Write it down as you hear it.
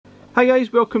Hi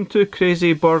guys, welcome to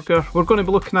Crazy Burger. We're going to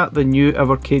be looking at the new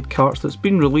Evercade carts that's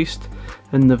been released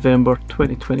in November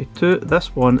 2022.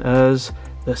 This one is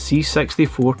the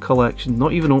C64 Collection,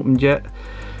 not even opened yet.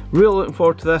 Really looking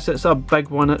forward to this. It's a big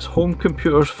one. It's home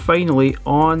computers finally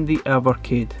on the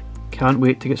Evercade. Can't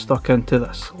wait to get stuck into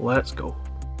this. Let's go.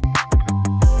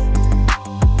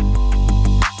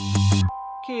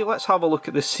 Okay, let's have a look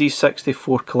at the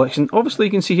C64 Collection. Obviously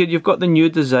you can see here you've got the new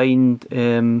designed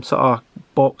sort of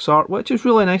box art, which is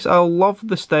really nice. I love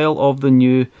the style of the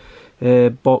new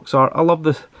box art. I love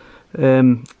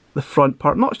the front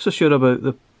part. Not so sure about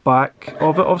the back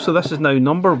of it. Obviously this is now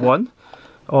number 1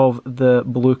 of the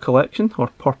blue collection, or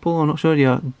purple, I'm not sure,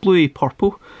 yeah, bluey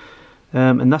purple.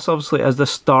 And this obviously is the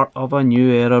start of a new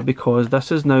era, because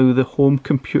this is now the home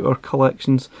computer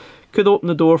collections. Could open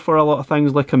the door for a lot of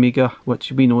things like Amiga,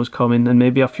 which we know is coming, and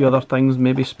maybe a few other things,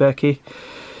 maybe Specky.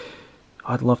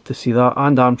 I'd love to see that,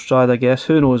 and Amstrad, I guess.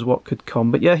 Who knows what could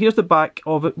come. But yeah, here's the back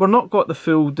of it. We're not got the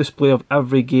full display of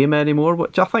every game anymore,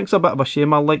 which I think's a bit of a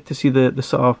shame. I like to see the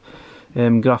sort of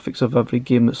graphics of every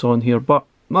game that's on here. But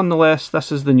nonetheless, this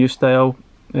is the new style.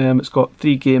 It's got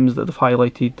 3 games that they've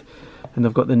highlighted, and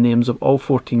they've got the names of all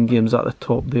 14 games at the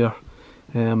top there.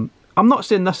 I'm not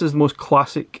saying this is the most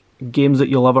classic games that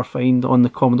you'll ever find on the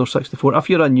Commodore 64. If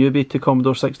you're a newbie to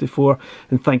Commodore 64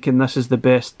 and thinking this is the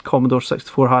best Commodore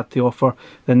 64 had to offer,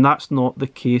 then that's not the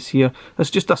case here.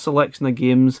 It's just a selection of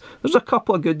games. There's a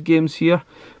couple of good games here,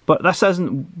 but this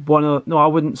isn't one of... No, I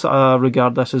wouldn't sort of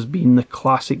regard this as being the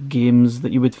classic games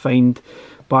that you would find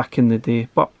back in the day.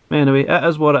 But anyway, it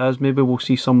is what it is. Maybe we'll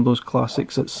see some of those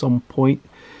classics at some point.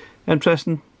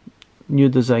 Interesting new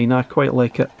design. I quite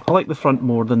like it. I like the front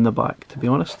more than the back, to be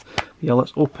honest. Yeah,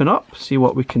 let's open up, see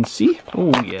what we can see.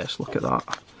 Oh yes, look at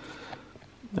that.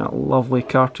 That lovely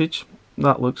cartridge.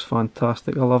 That looks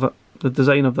fantastic. I love it. The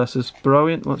design of this is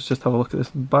brilliant. Let's just have a look at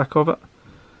this back of it.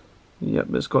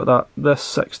 Yep, it's got this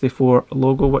 64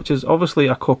 logo, which is obviously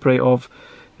a copyright of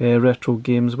Retro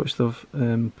Games, which they've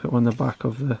put on the back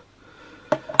of the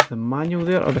manual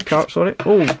there, or the cart, sorry.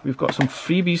 Oh, we've got some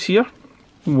freebies here.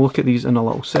 We'll look at these in a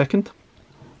little second.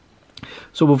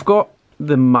 So we've got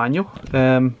the manual,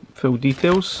 full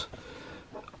details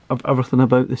of everything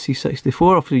about the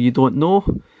C64. If you don't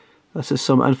know, this is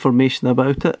some information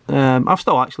about it. I've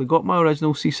still actually got my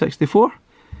original C64.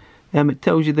 It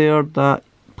tells you there that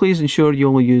please ensure you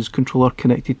only use controller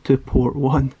connected to port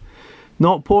 1.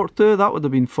 Not port 2, that would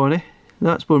have been funny.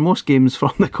 That's where most games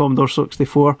from the Commodore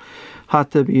 64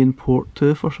 had to be in port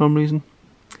 2 for some reason.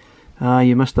 Ah,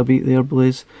 you missed a beat there,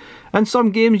 Blaze. In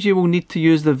some games you will need to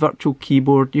use the virtual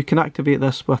keyboard. You can activate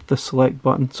this with the select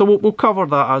button. So we'll cover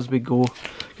that as we go,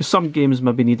 because some games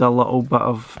maybe need a little bit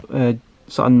of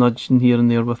sort of nudging here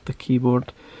and there with the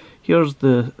keyboard. Here's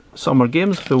the summer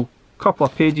games, full couple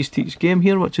of pages to each game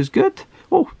here, which is good.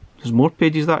 Oh, there's more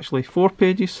pages actually, 4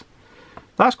 pages.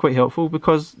 That's quite helpful,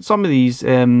 because some of these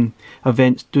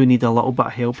events do need a little bit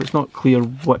of help. It's not clear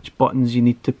which buttons you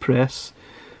need to press.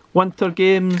 Winter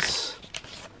games.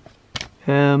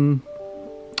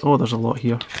 Oh, there's a lot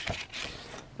here.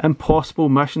 Impossible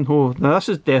Mission. Oh, now this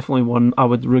is definitely one I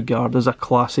would regard as a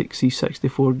classic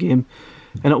C64 game,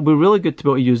 and it'll be really good to be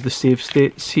able to use the save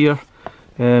states here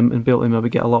and be able to maybe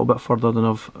get a little bit further than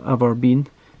I've ever been.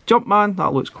 Jumpman,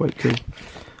 that looks quite cool.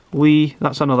 Lee,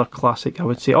 that's another classic I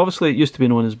would say. Obviously it used to be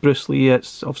known as Bruce Lee.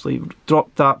 It's obviously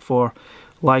dropped that for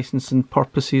licensing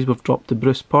purposes. We've dropped the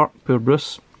Bruce part, poor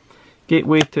Bruce.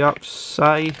 Gateway to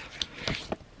Apshai,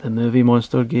 the movie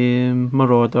monster game,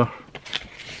 Marauder,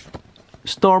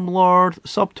 Stormlord,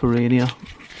 Subterranea,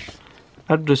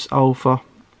 Iridis Alpha,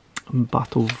 and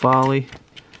Battle Valley.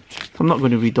 I'm not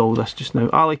going to read all this just now.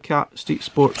 AlleyKat, Street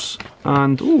Sports,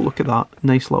 and oh, look at that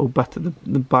nice little bit at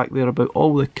the back there about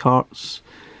all the carts.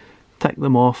 Tick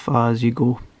them off as you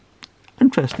go.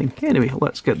 Interesting. Anyway,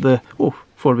 let's get the... Oh,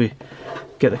 before we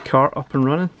get the cart up and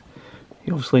running,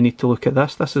 you obviously need to look at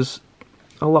this. This is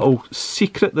a little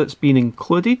secret that's been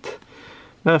included.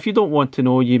 Now if you don't want to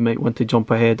know, you might want to jump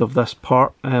ahead of this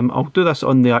part. I'll do this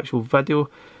on the actual video,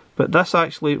 but this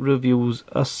actually reveals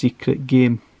a secret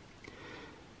game.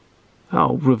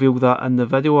 I'll reveal that in the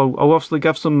video. I'll obviously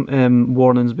give some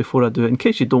warnings before I do it, in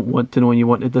case you don't want to know and you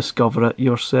want to discover it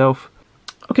yourself.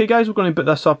 Okay guys, we're going to put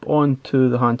this up onto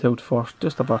the handheld first.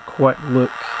 Just have a quick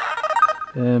look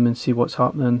and see what's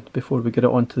happening before we get it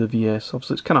onto the VS.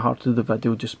 Obviously it's kind of hard to do the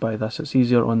video just by this, it's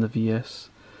easier on the VS.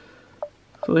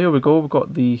 So there we go, we've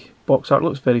got the box art.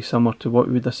 Looks very similar to what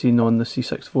we would have seen on the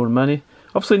C64 Mini.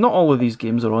 Obviously not all of these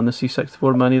games are on the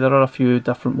C64 Mini, there are a few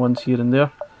different ones here and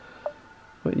there.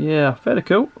 But yeah, very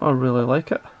cool, I really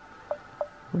like it.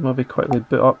 We'll maybe quickly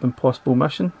boot up Impossible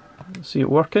Mission and see it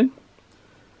working.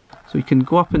 So you can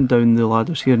go up and down the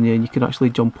ladders here, and then you can actually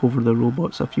jump over the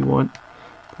robots if you want,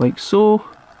 like so.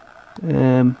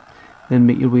 Then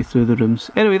make your way through the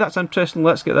rooms. Anyway, that's interesting.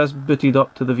 Let's get this booted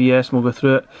up to the VS and we'll go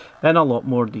through it in a lot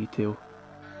more detail.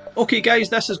 Okay guys,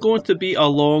 this is going to be a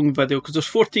long video because there's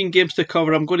 14 games to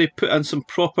cover. I'm going to put in some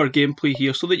proper gameplay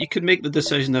here so that you can make the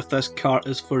decision if this cart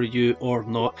is for you or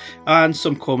not, and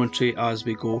some commentary as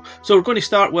we go. So we're going to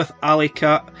start with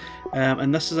AlleyKat,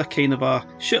 and this is a kind of a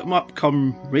shoot 'em up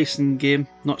come racing game.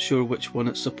 Not sure which one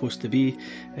it's supposed to be.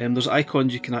 There's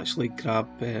icons you can actually grab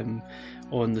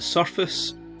on the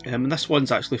surface, and this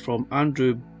one's actually from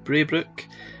Andrew Braybrook,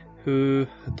 who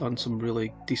had done some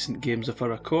really decent games if I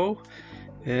recall.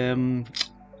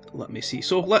 Let me see.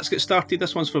 So let's get started.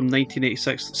 This one's from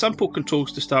 1986. Simple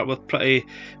controls to start with. Pretty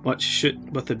much shoot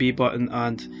with the B button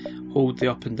and hold the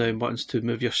up and down buttons to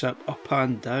move your ship up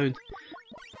and down.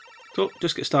 So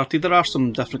just get started. There are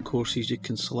some different courses you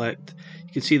can select.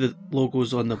 You can see the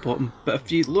logos on the bottom, but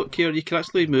if you look here you can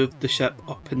actually move the ship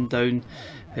up and down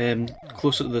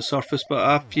closer to the surface,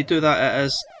 but if you do that it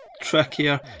is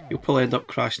trickier. You'll probably end up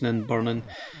crashing and burning.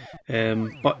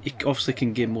 But you obviously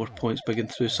can gain more points by going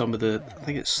through some of the, I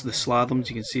think it's the slaloms.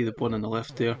 You can see the one on the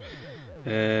left there.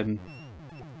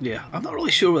 Yeah, I'm not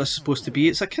really sure what this is supposed to be.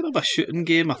 It's a kind of a shooting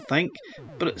game, I think,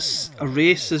 but it's a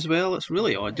race as well. It's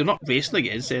really odd. You're not racing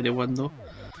against anyone though.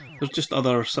 There's just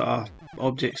other sort of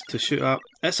objects to shoot at.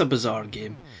 It's a bizarre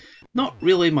game. Not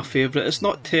really my favourite. It's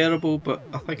not terrible, but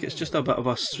I think it's just a bit of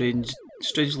a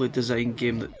strangely designed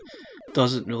game that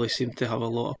doesn't really seem to have a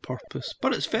lot of purpose,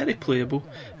 but it's very playable.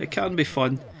 It can be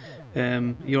fun.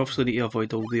 You obviously need to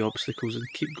avoid all the obstacles and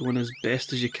keep going as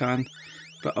best as you can,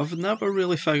 but I've never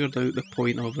really figured out the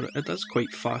point of it. It is quite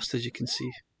fast, as you can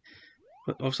see,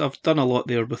 but obviously I've done a lot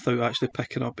there without actually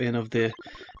picking up any of the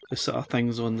sort of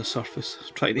things on the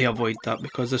surface, trying to avoid that,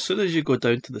 because as soon as you go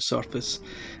down to the surface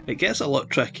it gets a lot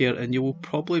trickier and you will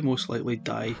probably most likely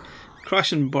die.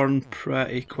 Crash and burn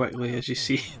pretty quickly, as you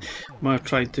see. I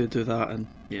tried to do that and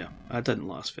yeah, I didn't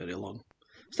last very long.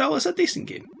 Still, it's a decent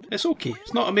game. It's okay.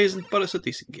 It's not amazing, but it's a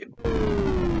decent game.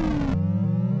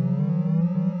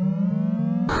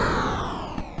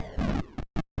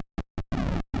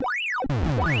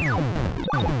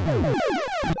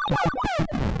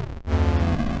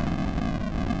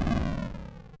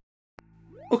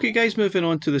 Okay guys, moving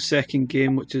on to the second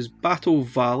game, which is Battle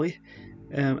Valley.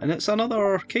 And it's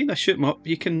another kind of shoot 'em up.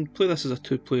 You can play this as a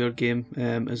two-player game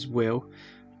as well,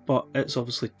 but it's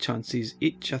obviously chances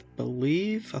each, I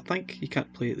believe. I think you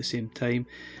can't play at the same time.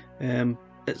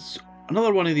 It's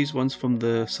another one of these ones from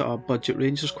the sort of budget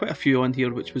range. There's quite a few on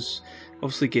here, which was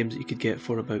obviously games that you could get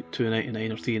for about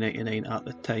 £2.99 or £3.99 at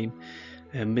the time.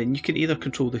 And you can either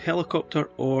control the helicopter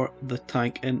or the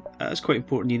tank, and it's quite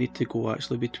important. You need to go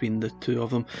actually between the two of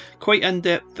them. Quite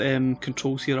in-depth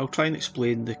controls here. I'll try and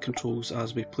explain the controls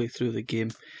as we play through the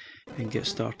game and get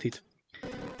started.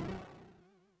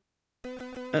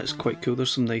 It's quite cool.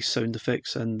 There's some nice sound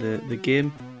effects in the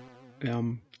game.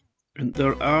 And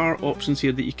there are options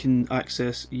here that you can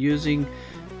access using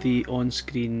the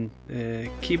on-screen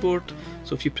keyboard.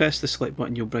 So if you press the select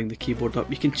button you'll bring the keyboard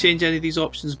up. You can change any of these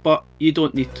options, but you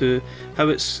don't need to. How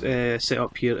it's set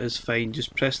up here is fine.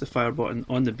 Just press the fire button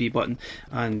on the B button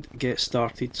and get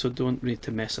started, so don't need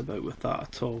to mess about with that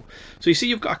at all. So you see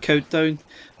you've got a countdown.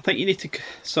 I think you need to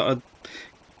sort of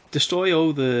destroy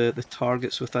all the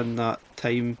targets within that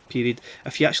time period.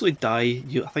 If you actually die,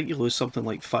 I think you lose something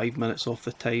like 5 minutes off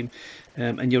the time,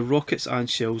 and your rockets and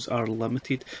shells are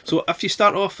limited. So if you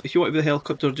start off, if you want to be the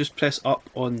helicopter, just press up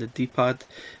on the D-pad.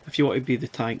 If you want to be the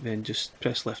tank, then just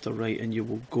press left or right and you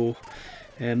will go.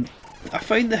 I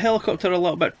find the helicopter a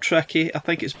little bit tricky. I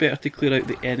think it's better to clear out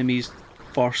the enemies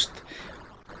first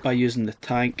by using the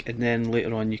tank, and then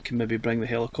later on you can maybe bring the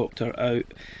helicopter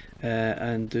out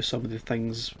and do some of the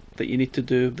things that you need to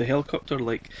do with the helicopter,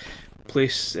 like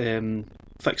fix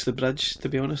the bridge. To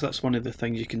be honest, that's one of the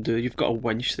things you can do. You've got a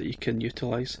winch that you can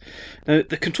utilise. Now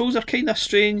the controls are kind of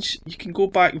strange. You can go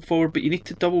back and forward, but you need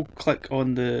to double click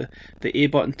on the A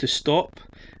button to stop,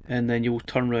 and then you'll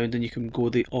turn around and you can go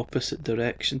the opposite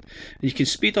direction. And you can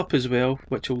speed up as well,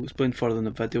 which I'll explain further in the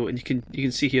video. And you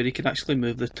can see here you can actually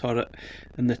move the turret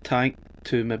and the tank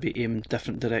to maybe aim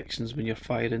different directions when you're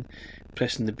firing,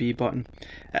 pressing the B button.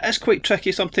 It is quite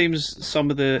tricky. Sometimes some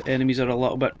of the enemies are a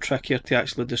little bit trickier to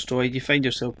actually destroy. You find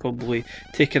yourself probably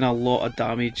taking a lot of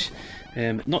damage,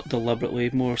 not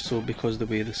deliberately, more so because the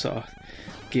way the sort of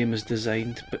game is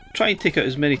designed. But try and take out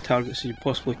as many targets as you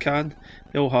possibly can.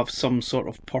 They all have some sort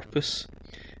of purpose.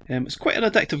 It's quite an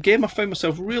addictive game. I found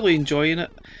myself really enjoying it,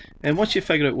 and once you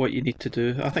figure out what you need to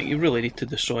do, I think you really need to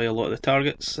destroy a lot of the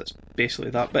targets. That's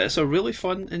basically that, but it's a really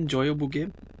fun, enjoyable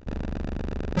game.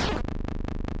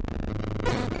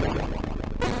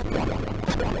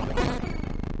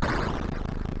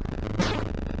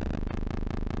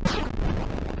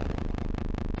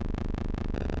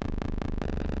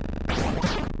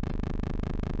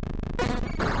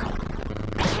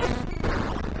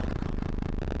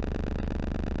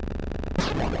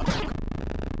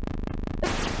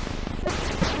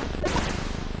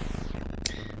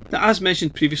 Now, as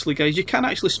mentioned previously, guys, you can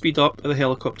actually speed up the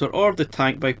helicopter or the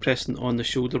tank by pressing on the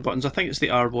shoulder buttons. I think it's the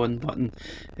R1 button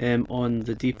on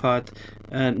the D-pad,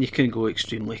 and you can go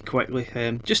extremely quickly.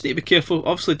 Just need to be careful.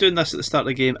 Obviously, doing this at the start of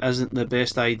the game isn't the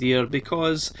best idea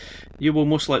because you will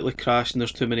most likely crash and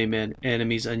there's too many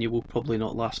enemies and you will probably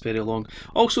not last very long.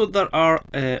 Also, there are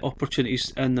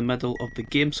opportunities in the middle of the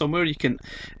game somewhere. You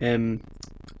can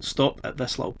stop at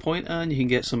this little point and you can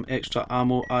get some extra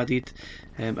ammo added.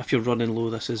 If you're running low,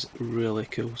 this is really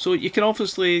cool. So you can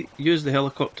obviously use the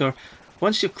helicopter.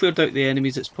 Once you've cleared out the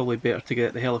enemies, it's probably better to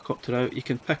get the helicopter out. You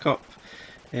can pick up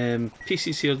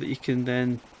pieces here that you can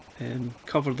then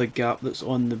cover the gap that's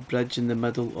on the bridge in the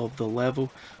middle of the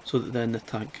level, so that then the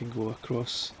tank can go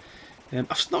across.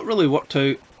 I've not really worked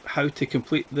out how to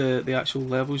complete the actual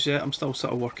levels yet. I'm still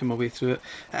sort of working my way through it.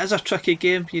 It is a tricky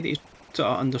game. You need to sort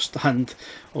of understand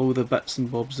all the bits and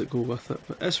bobs that go with it,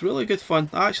 but it's really good fun.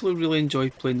 I actually really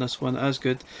enjoyed playing this one. It is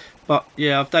good, but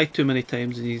yeah, I've died too many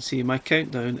times and you can see my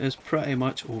countdown is pretty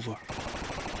much over.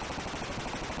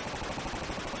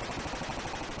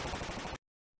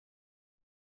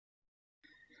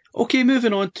 Okay,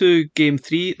 moving on to game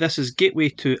 3. This is Gateway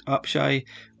to Apshai,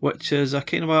 which is a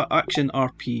kind of an action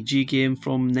RPG game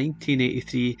from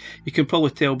 1983. You can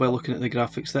probably tell by looking at the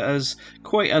graphics that is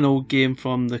quite an old game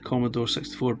from the Commodore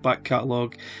 64 back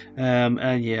catalogue.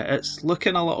 And yeah, it's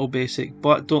looking a little basic,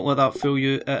 but don't let that fool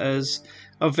you. It is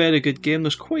a very good game.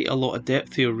 There's quite a lot of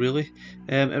depth here, really.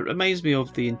 It reminds me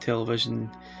of the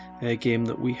Intellivision game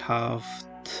that we have,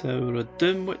 Tower of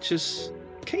Doom, which is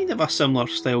kind of a similar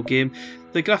style game.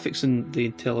 The graphics in the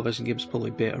Intellivision game is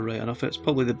probably better, right enough. It's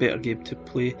probably the better game to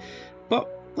play. But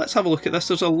let's have a look at this.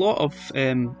 There's a lot of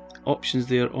options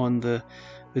there on the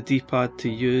D-pad to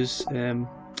use, and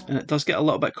it does get a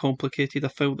little bit complicated. I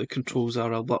feel the controls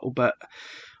are a little bit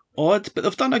odd, but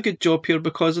they've done a good job here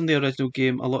because in the original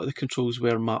game a lot of the controls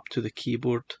were mapped to the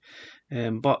keyboard,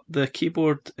 but the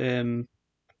keyboard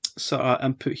sort of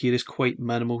input here is quite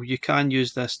minimal. You can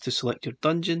use this to select your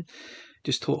dungeon.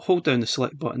 Just hold down the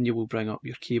select button, you will bring up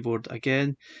your keyboard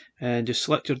again and just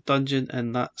select your dungeon,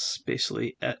 and that's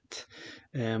basically it.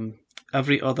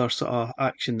 Every other sort of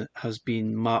action has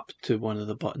been mapped to one of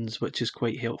the buttons, which is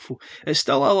quite helpful. It's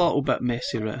still a little bit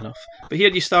messy, right enough. But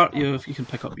here you start, you can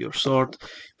pick up your sword,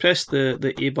 press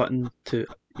the A button to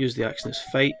use the action as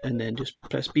fight, and then just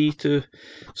press B to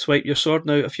swipe your sword.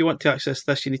 Now if you want to access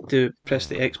this, you need to press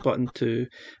the X button to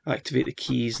activate the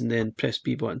keys and then press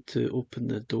B button to open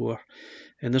the door.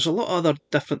 And there's a lot of other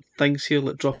different things here,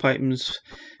 like drop items,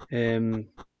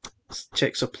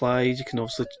 check supplies. You can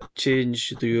also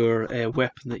change your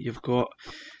weapon that you've got.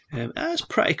 It's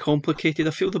pretty complicated.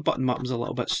 I feel the button mapping's a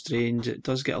little bit strange. It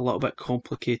does get a little bit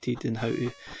complicated in how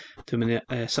to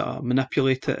sort of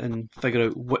manipulate it and figure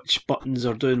out which buttons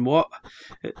are doing what.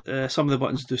 Some of the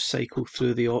buttons do cycle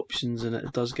through the options and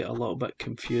it does get a little bit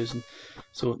confusing.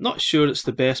 So not sure it's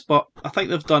the best, but I think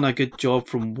they've done a good job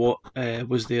from what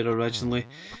was there originally.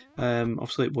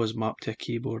 Obviously it was mapped to a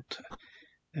keyboard.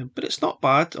 But it's not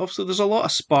bad. Obviously there's a lot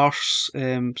of sparse,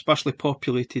 sparsely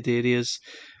populated areas.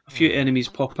 A few enemies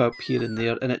pop up here and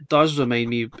there, and it does remind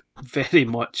me very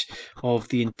much of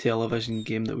the Intellivision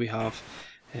game that we have.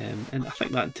 And I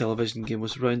think that Intellivision game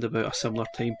was around about a similar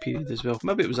time period as well.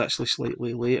 Maybe it was actually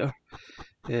slightly later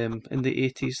in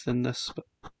the 80s than this. But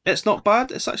it's not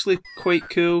bad. It's actually quite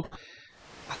cool.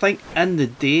 I think in the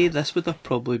day this would have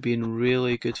probably been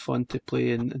really good fun to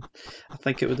play, and I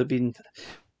think it would have been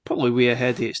probably way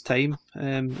ahead of its time,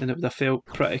 and it would have felt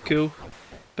pretty cool.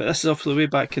 But this is obviously way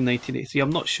back in 1983. I'm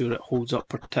not sure it holds up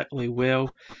particularly well,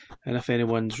 and if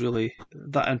anyone's really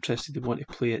that interested, they want to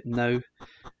play it now.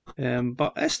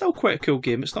 But it's still quite a cool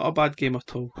game. It's not a bad game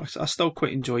at all. I still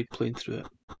quite enjoyed playing through it.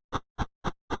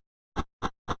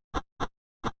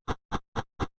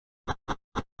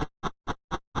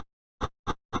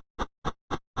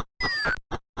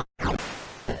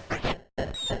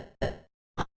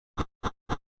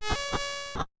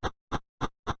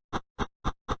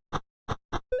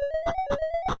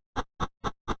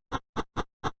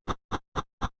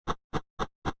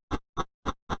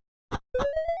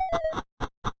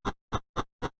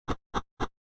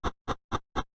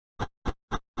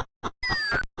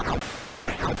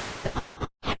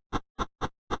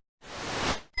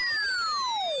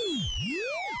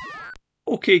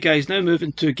 Okay guys, now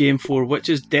moving to game 4, which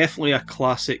is definitely a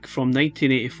classic from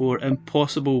 1984,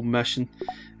 Impossible Mission.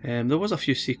 There was a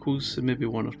few sequels, maybe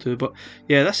one or two, but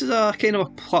yeah, this is a kind of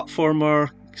a platformer,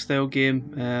 style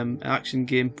game, action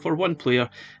game for one player,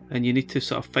 and you need to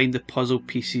sort of find the puzzle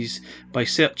pieces by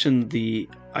searching the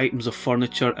items of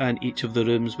furniture in each of the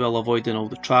rooms while avoiding all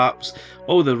the traps,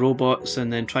 all the robots,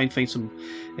 and then try and find some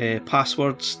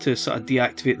passwords to sort of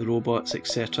deactivate the robots,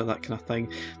 etc., that kind of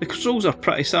thing. The controls are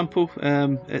pretty simple.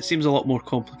 It seems a lot more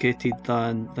complicated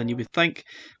than you would think,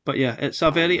 but yeah, it's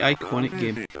a very iconic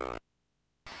game.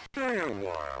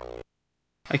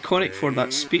 Iconic for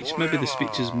that speech. Maybe the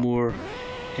speech is more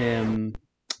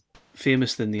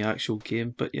famous than the actual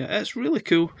game, but yeah, it's really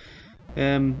cool.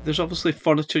 There's obviously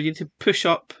furniture. You need to push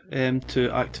up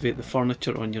to activate the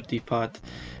furniture on your D-pad,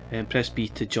 and press B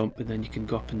to jump, and then you can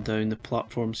go up and down the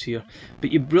platforms here.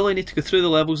 But you really need to go through the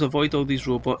levels, avoid all these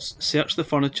robots, search the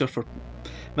furniture for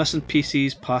missing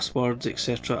pieces, passwords,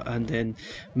 etc., and then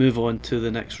move on to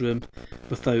the next room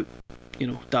without, you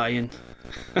know, dying.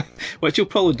 Which you'll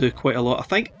probably do quite a lot. I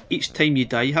think each time you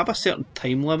die you have a certain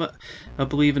time limit, I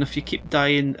believe, and if you keep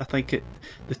dying, I think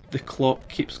the clock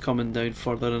keeps coming down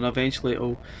further, and eventually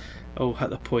it'll hit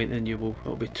the point and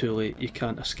it'll be too late. You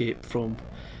can't escape from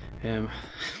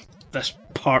this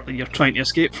part that you're trying to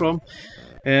escape from.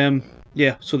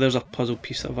 Yeah, so there's a puzzle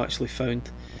piece that I've actually found.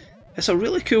 It's a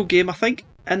really cool game. I think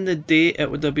in the day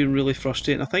it would have been really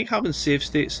frustrating. I think having save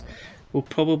states will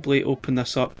probably open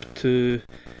this up to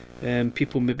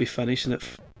people maybe finishing it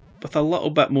with a little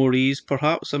bit more ease,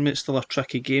 perhaps. I mean, it's still a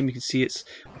tricky game. You can see it's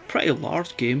a pretty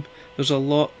large game. There's a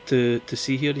lot to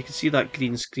see here. You can see that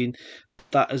green screen.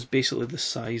 That is basically the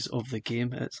size of the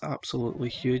game. It's absolutely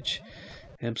huge.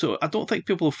 So I don't think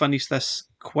people will finish this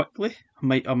quickly.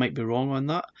 I might be wrong on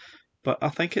that, but I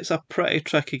think it's a pretty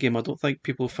tricky game. I don't think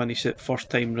people will finish it first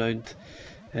time round.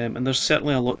 And there's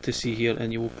certainly a lot to see here,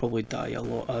 and you will probably die a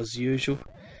lot as usual.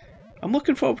 I'm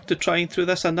looking forward to trying through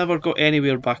this. I never got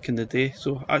anywhere back in the day,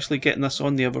 so actually getting this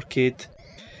on the Evercade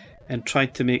and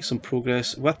trying to make some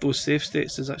progress with those save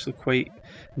states is actually quite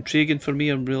intriguing for me.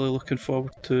 I'm really looking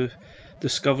forward to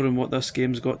discovering what this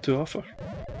game's got to offer.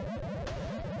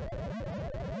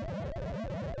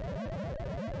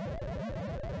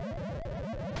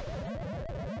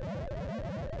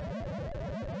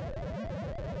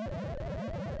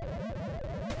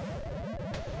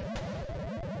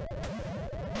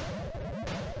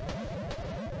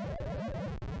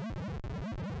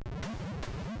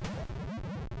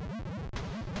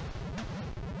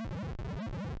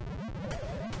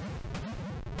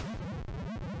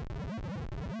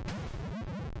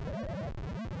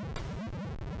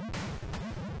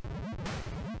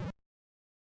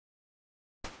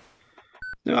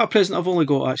 Now at present I've only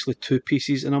got actually 2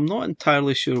 pieces, and I'm not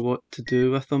entirely sure what to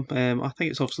do with them. I think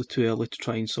it's obviously too early to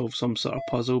try and solve some sort of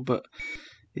puzzle, but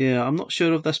yeah, I'm not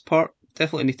sure of this part.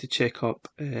 Definitely need to check up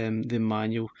the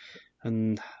manual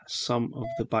and some of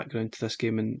the background to this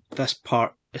game, and this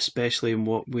part especially, and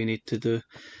what we need to do.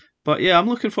 But yeah, I'm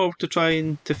looking forward to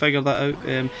trying to figure that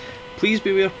out. Please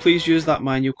beware, please use that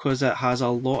manual, because it has a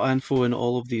lot of info in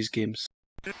all of these games.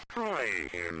 Destroy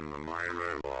him, my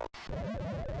robot.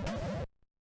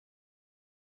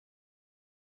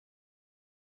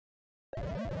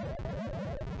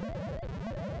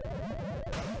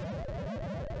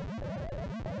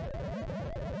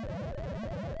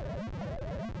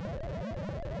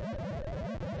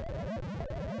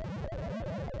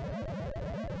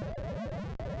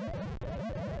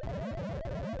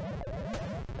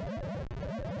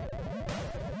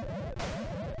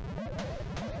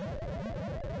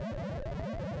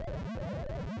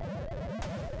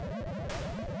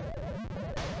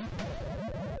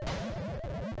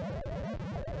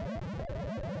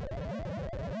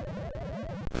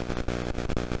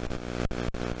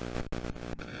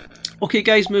 Okay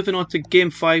guys, moving on to game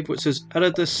 5, which is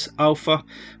Iridis Alpha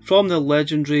from the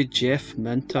legendary Jeff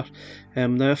Minter.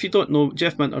 Now if you don't know,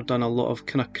 Jeff Minter done a lot of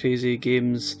kind of crazy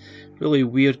games, really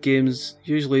weird games,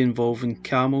 usually involving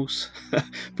camels.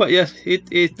 But yeah,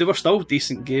 they were still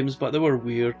decent games, but they were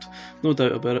weird, no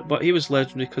doubt about it. But he was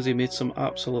legendary because he made some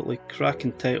absolutely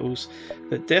cracking titles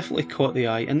that definitely caught the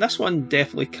eye, and this one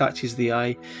definitely catches the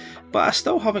eye. But I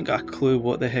still haven't got a clue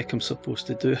what the heck I'm supposed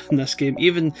to do in this game,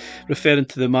 even referring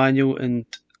to the manual, and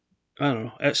I don't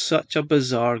know, it's such a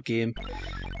bizarre game.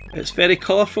 It's very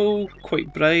colourful,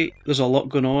 quite bright, there's a lot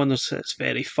going on, it's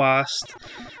very fast.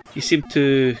 You seem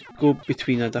to go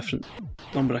between a different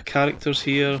number of characters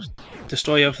here,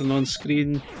 destroy everything on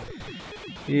screen.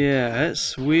 Yeah,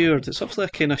 it's weird. It's obviously a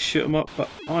kind of shoot 'em up, but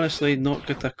honestly not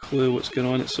got a clue what's going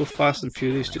on. It's so fast and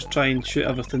furious, just try and shoot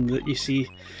everything that you see.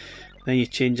 Then you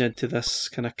change into this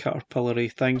kind of caterpillar-y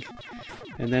thing,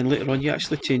 and then later on you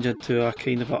actually change into a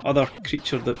kind of a other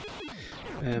creature that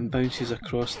bounces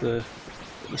across the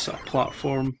the sort of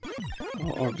platform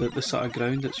or the sort of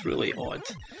ground. It's really odd.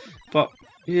 But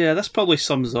yeah, this probably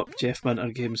sums up Jeff Minter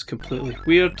games completely.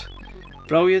 Weird,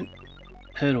 brilliant,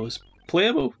 who knows,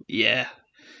 playable? Yeah.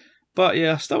 But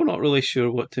yeah, still not really sure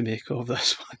what to make of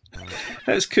this one.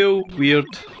 It's cool, weird,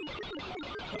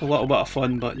 a little bit of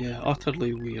fun, but yeah,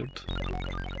 utterly weird.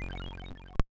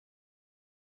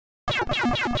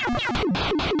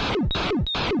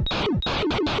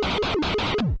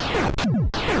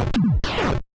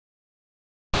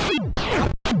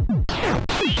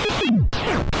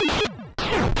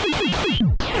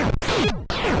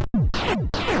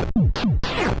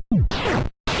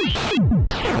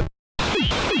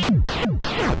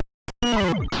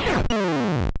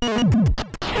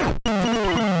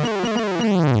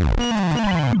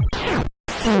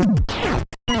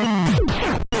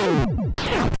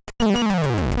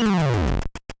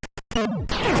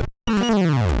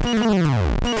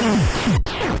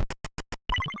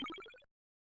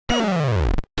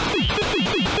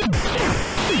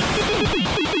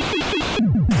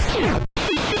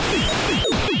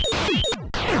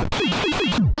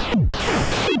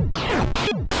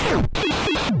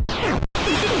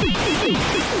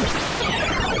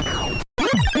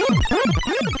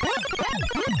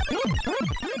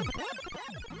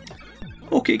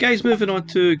 Okay guys, moving on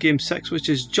to game 6, which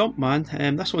is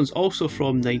Jumpman. This one's also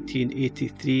from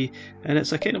 1983, and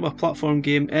it's a kind of a platform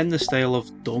game in the style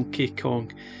of Donkey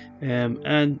Kong.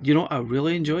 And you know, I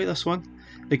really enjoy this one.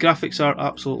 The graphics are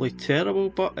absolutely terrible,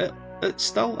 but it's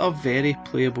still a very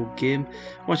playable game.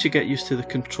 Once you get used to the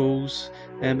controls,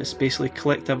 it's basically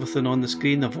collect everything on the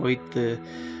screen, avoid the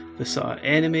sort of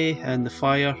enemy and the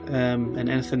fire and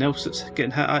anything else that's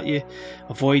getting hit at you,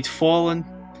 avoid falling.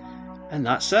 And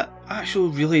that's it. I actually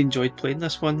really enjoyed playing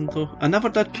this one though. I never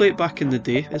did play it back in the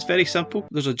day. It's very simple.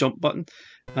 There's a jump button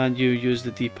and you use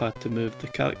the D-pad to move the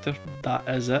character. That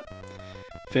is it.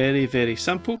 Very, very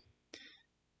simple.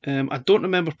 I don't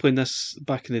remember playing this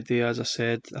back in the day, as I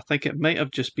said. I think it might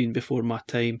have just been before my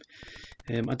time.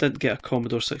 I didn't get a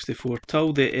Commodore 64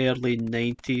 till the early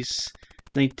 90s.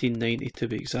 1990 to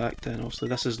be exact, and obviously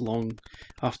this is long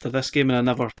after this game, and I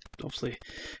never obviously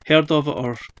heard of it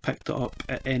or picked it up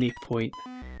at any point.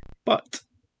 But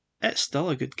it's still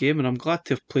a good game, and I'm glad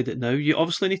to have played it now. You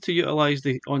obviously need to utilise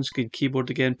the on-screen keyboard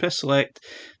again. Press select,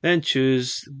 then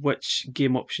choose which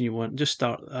game option you want. Just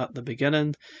start at the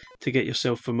beginning to get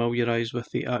yourself familiarised with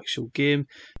the actual game.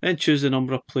 Then choose the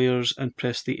number of players and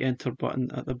press the enter button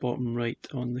at the bottom right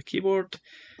on the keyboard,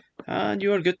 and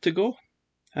you are good to go.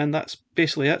 And that's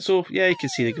basically it. So yeah, you can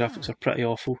see the graphics are pretty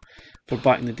awful for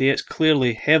back in the day. It's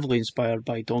clearly heavily inspired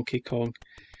by Donkey Kong.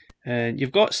 And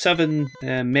you've got 7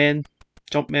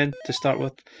 Jumpmen to start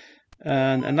with,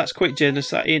 and that's quite generous.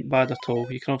 That ain't bad at all.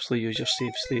 You can obviously use your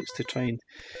save states to try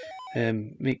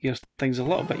and make your things a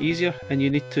little bit easier. And you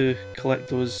need to collect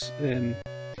those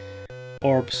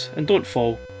orbs, and don't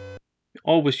fall.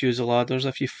 Always use the ladders.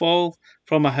 If you fall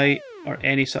from a height or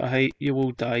any sort of height, you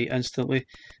will die instantly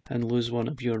and lose one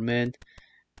of your men.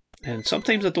 And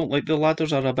sometimes I don't like the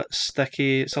ladders, are a bit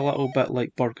sticky. It's a little bit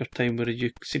like Burger Time, where you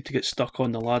seem to get stuck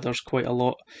on the ladders quite a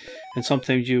lot, and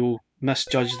sometimes you'll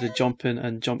misjudge the jumping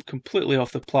and jump completely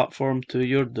off the platform to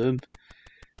your doom.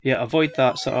 Yeah, avoid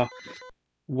that sort of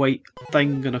white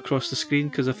thing going across the screen,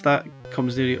 because if that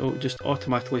comes near you, it'll just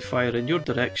automatically fire in your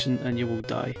direction and you will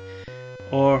die.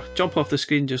 Or jump off the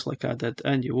screen just like I did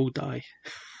and you will die.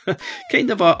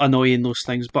 Kind of annoying, those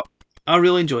things, but I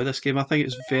really enjoy this game. I think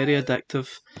it's very addictive.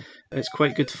 It's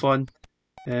quite good fun.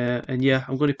 And yeah,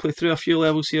 I'm going to play through a few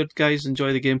levels here, guys.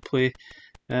 Enjoy the gameplay.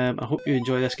 I hope you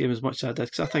enjoy this game as much as I did,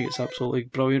 because I think it's absolutely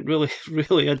brilliant. Really,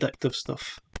 really addictive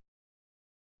stuff.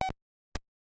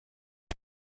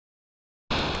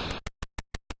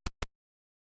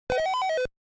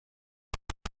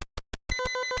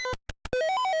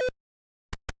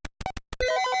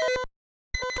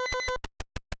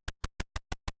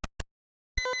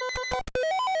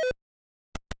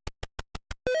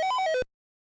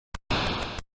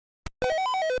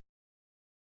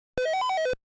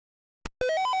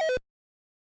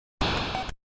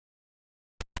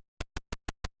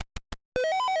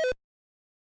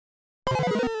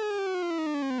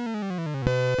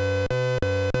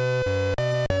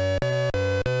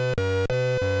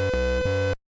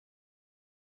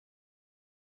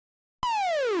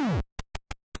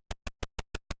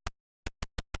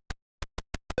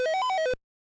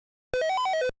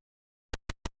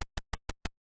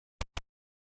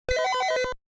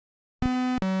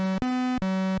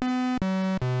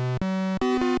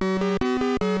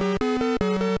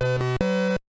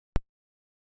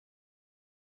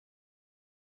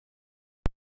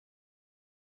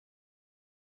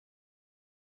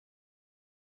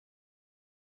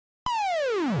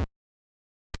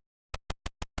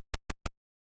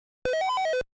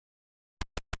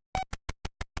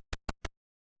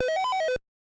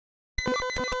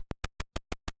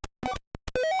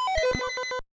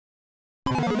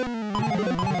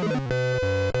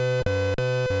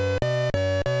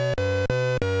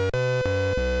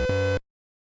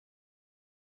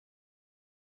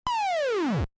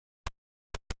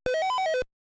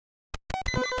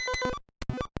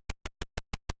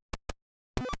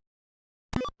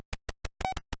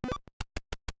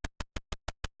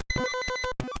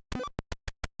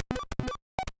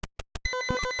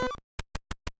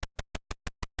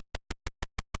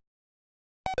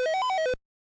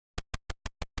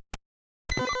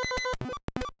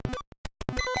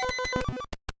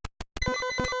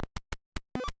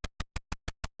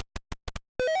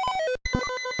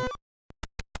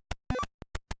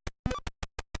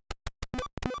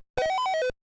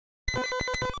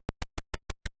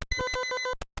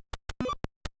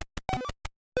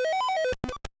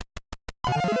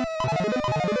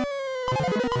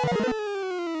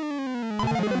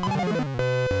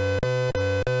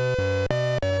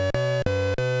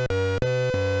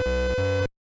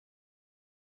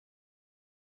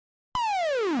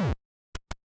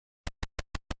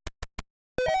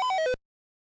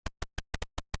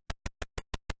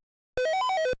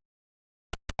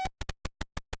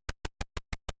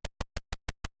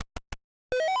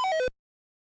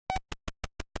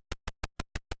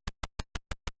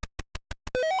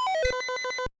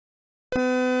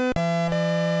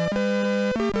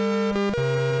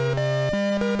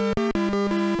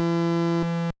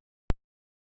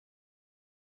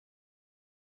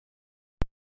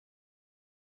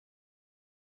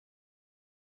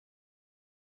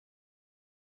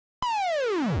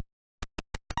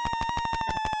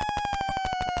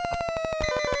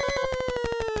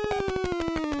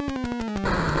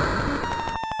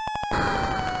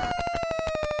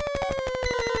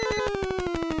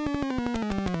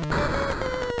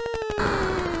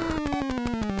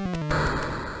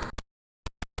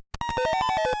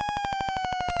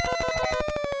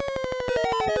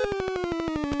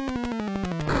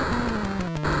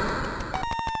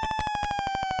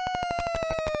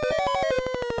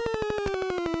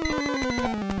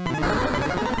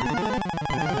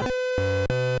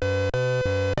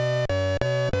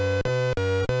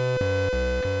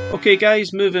 Okay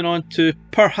guys, moving on to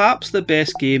perhaps the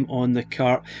best game on the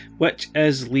cart, which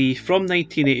is Lee from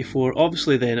 1984.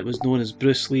 Obviously then it was known as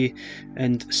Bruce Lee,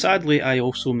 and sadly I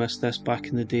also missed this back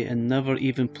in the day and never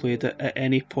even played it at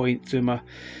any point through my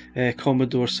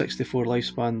Commodore 64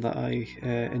 lifespan that I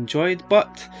enjoyed.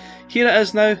 But here it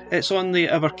is now, it's on the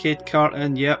Evercade cart,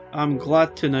 and yep, I'm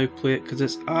glad to now play it because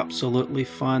it's absolutely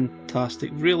fantastic.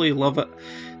 Really love it.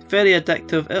 Very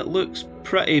addictive. It looks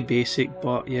pretty basic,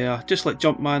 but yeah, just like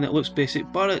Jumpman, it looks basic,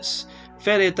 but it's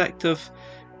very addictive.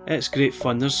 It's great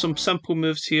fun. There's some simple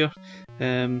moves here.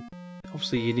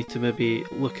 Obviously you need to maybe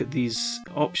look at these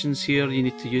options here. You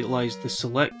need to utilise the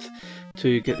select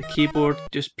to get the keyboard.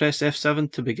 Just press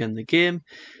F7 to begin the game,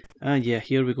 and yeah,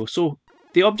 here we go. So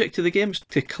the object of the game is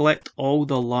to collect all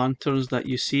the lanterns that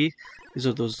you see. These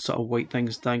are those sort of white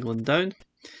things dangling down.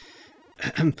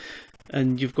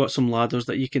 And you've got some ladders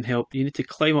that you can help. You need to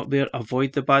climb up there,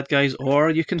 avoid the bad guys, or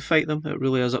you can fight them. It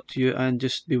really is up to you, and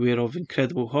just beware of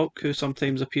Incredible Hulk, who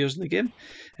sometimes appears in the game.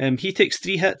 He takes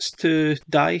 3 hits to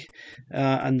die,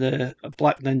 and the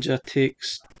Black Ninja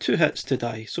takes 2 hits to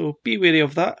die, so be wary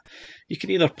of that. You can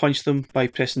either punch them by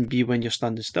pressing B when you're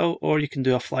standing still, or you can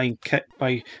do a flying kick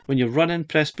by when you're running,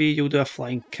 press B, you'll do a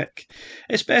flying kick.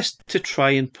 It's best to try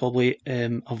and probably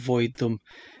avoid them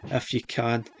if you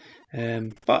can.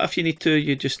 But if you need to,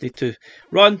 you just need to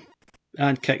run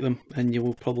and kick them, and you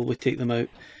will probably take them out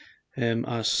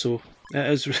as so. It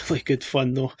is really good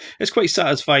fun though. It's quite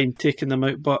satisfying taking them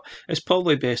out, but it's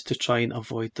probably best to try and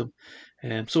avoid them.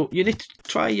 So you need to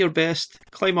try your best,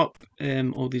 climb up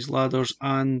all these ladders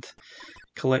and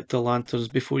collect the lanterns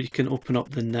before you can open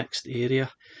up the next area.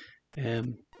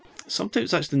 Sometimes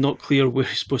it's actually not clear where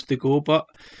you're supposed to go, but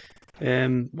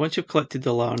once you've collected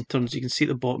the lanterns, you can see at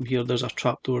the bottom here there's a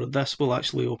trapdoor. This will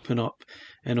actually open up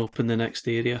and open the next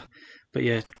area. But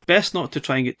yeah, best not to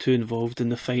try and get too involved in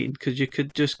the fighting, because you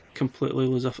could just completely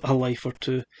lose a life or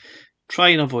two. Try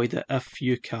and avoid it if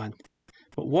you can.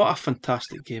 But what a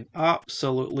fantastic game.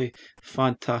 Absolutely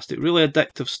fantastic. Really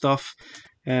addictive stuff.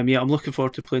 Yeah, I'm looking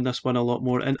forward to playing this one a lot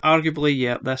more. And arguably,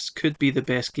 yeah, this could be the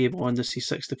best game on the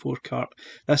C64 cart.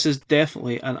 This is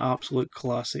definitely an absolute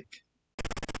classic.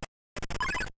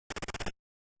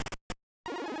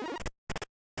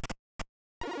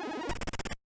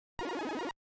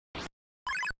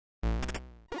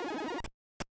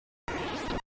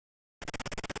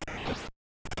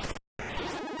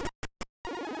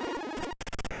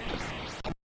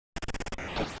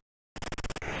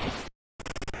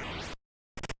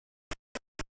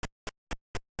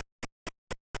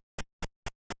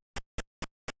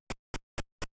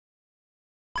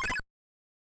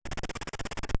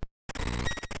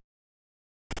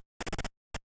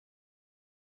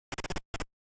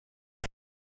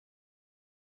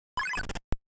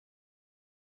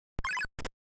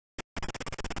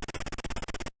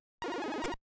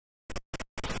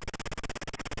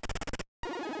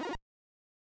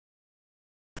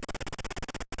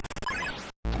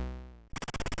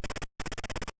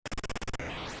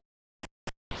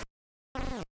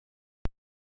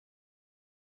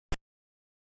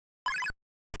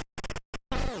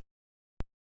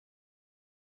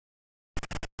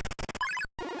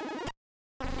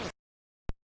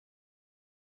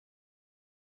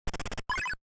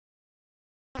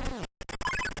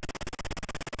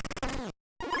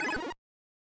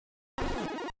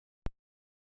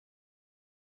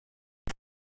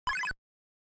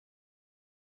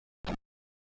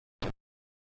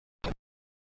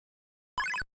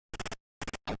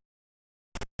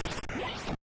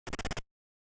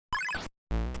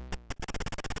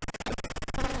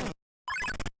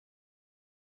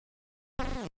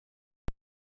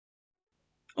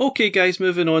 Okay guys,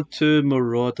 moving on to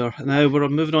Marauder. Now we're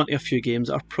moving on to a few games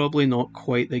that are probably not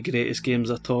quite the greatest games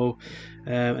at all.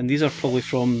 And these are probably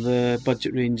from the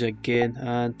budget range again,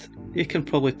 and you can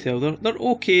probably tell they're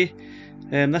okay.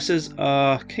 This is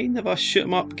a kind of a shoot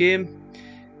 'em up game,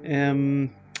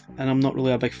 and I'm not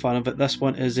really a big fan of it. This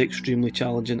one is extremely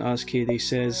challenging, as Cade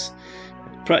says.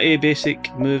 Pretty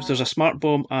basic moves. There's a smart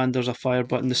bomb and there's a fire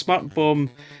button. The smart bomb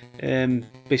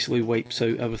basically wipes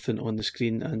out everything on the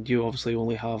screen, and you obviously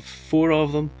only have 4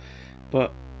 of them.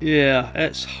 But yeah,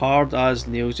 it's hard as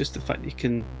nails. Just the fact that you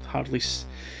can hardly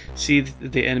see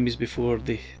the enemies before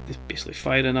they're basically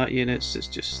firing at you, and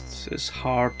it's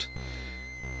hard.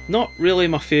 Not really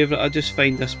my favourite. I just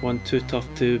find this one too tough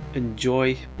to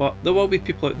enjoy. But there will be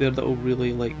people out there that will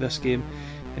really like this game.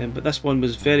 But this one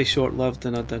was very short lived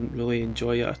and I didn't really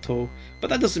enjoy it at all. But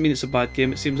that doesn't mean it's a bad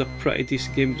game. It seems a pretty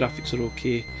decent game. Graphics are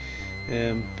okay,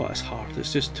 but it's hard.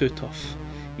 It's just too tough.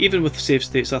 Even with save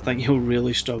states, I think you'll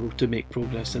really struggle to make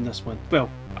progress in this one. Well,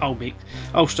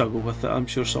 I'll struggle with it. I'm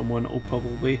sure someone will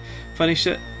probably finish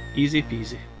it easy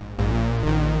peasy.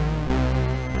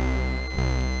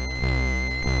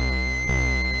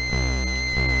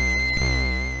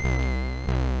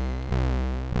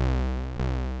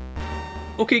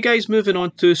 Okay guys, moving on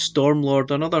to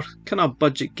Stormlord, another kind of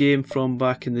budget game from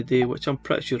back in the day, which I'm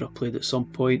pretty sure I played at some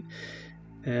point.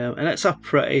 And it's a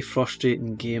pretty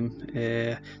frustrating game.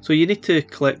 So you need to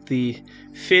collect the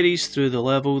fairies through the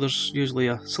level. There's usually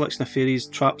a selection of fairies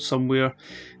trapped somewhere,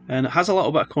 and it has a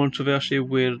little bit of controversy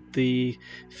where the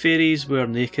fairies were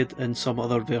naked in some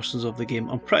other versions of the game.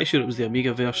 I'm pretty sure it was the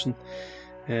Amiga version.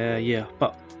 Yeah,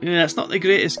 but yeah, it's not the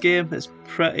greatest game. It's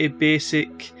pretty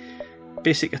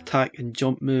basic attack and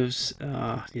jump moves.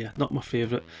 Yeah, not my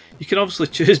favourite. You can obviously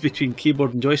choose between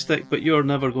keyboard and joystick, but you're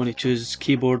never going to choose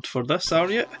keyboard for this, are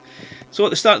you? So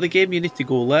at the start of the game you need to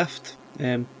go left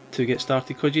to get started,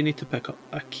 because you need to pick up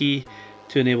a key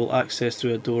to enable access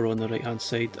through a door on the right hand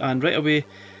side. And right away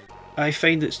I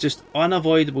find it's just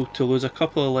unavoidable to lose a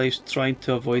couple of lives trying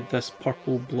to avoid this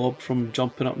purple blob from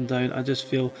jumping up and down. I just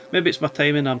feel, maybe it's my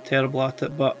timing, I'm terrible at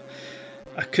it, but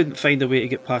I couldn't find a way to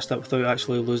get past that without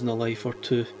actually losing a life or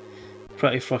two.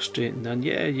 Pretty frustrating. And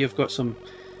yeah, you've got some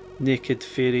naked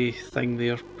fairy thing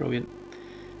there. Brilliant.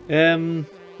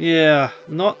 Yeah,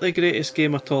 not the greatest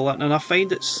game at all. And I find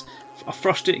it's a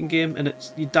frustrating game, and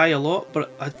you die a lot,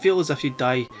 but I feel as if you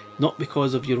die not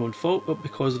because of your own fault, but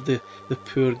because of the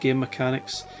poor game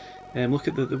mechanics. Look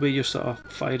at the way you're sort of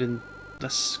firing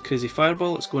this crazy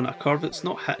fireball. It's going at a curve. It's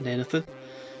not hitting anything.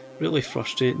 Really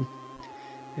frustrating.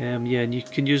 Yeah, and you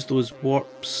can use those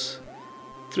warps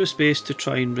through space to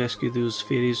try and rescue those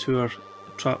fairies who are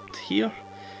trapped here.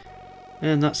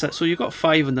 And that's it. So you've got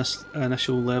 5 in this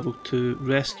initial level to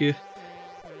rescue,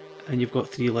 and you've got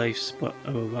 3 lives. But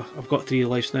I've got 3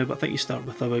 lives now, but I think you start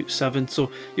with about 7.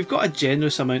 So you've got a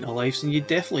generous amount of lives, and you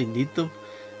definitely need them,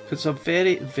 because it's a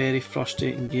very, very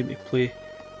frustrating game to play.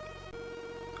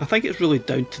 I think it's really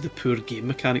down to the poor game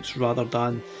mechanics rather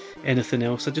than anything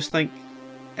else. I just think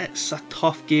it's a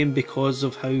tough game because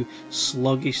of how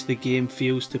sluggish the game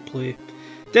feels to play.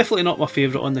 Definitely not my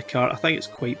favourite on the cart. I think it's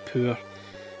quite poor.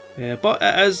 But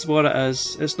it is what it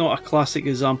is. It's not a classic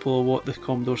example of what the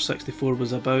Commodore 64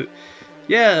 was about.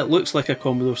 Yeah, it looks like a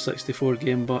Commodore 64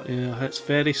 game, but yeah, it's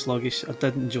very sluggish. I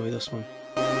didn't enjoy this one.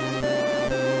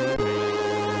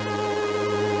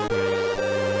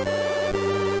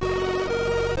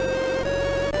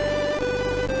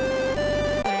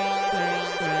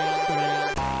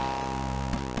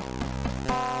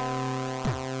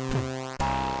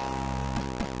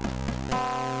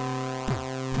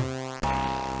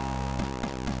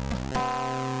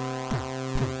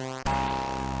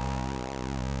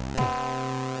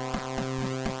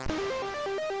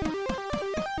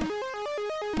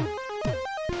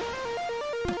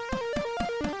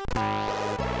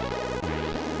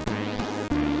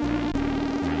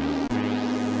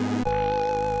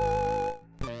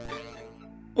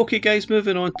 Okay guys,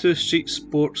 moving on to Street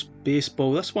Sports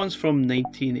Baseball. This one's from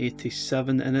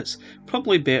 1987 and it's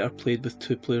probably better played with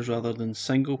 2 players rather than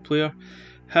single player.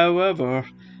 However,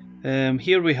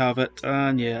 here we have it,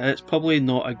 and yeah, it's probably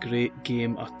not a great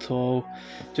game at all.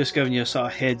 Just giving you a sort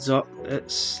of heads up.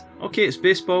 It's okay, it's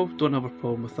baseball, don't have a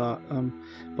problem with that.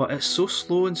 But it's so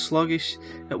slow and sluggish.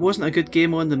 It wasn't a good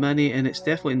game on the Mini, and it's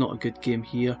definitely not a good game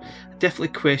here. I definitely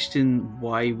question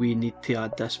why we need to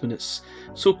add this when it's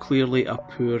so clearly a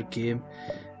poor game.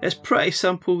 It's pretty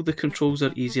simple, the controls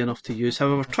are easy enough to use,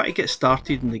 however trying to get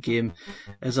started in the game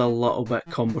is a little bit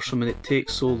cumbersome and it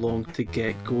takes so long to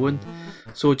get going.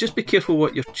 So just be careful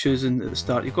what you're choosing at the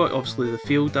start. You've got obviously the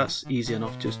field, that's easy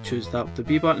enough, just choose that with the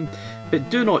B button.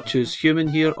 But do not choose human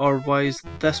here, otherwise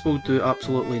this will do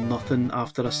absolutely nothing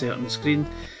after a certain screen.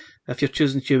 If you're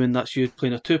choosing human, that's you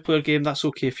playing a 2-player game. That's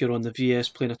okay if you're on the VS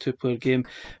playing a 2-player game.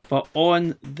 But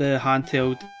on the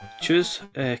handheld, choose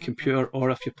computer, or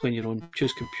if you're playing your own,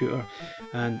 choose computer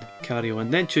and carry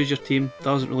on. Then choose your team,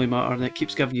 doesn't really matter, and it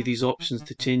keeps giving you these options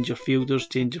to change your fielders,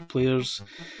 change your players.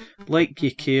 Like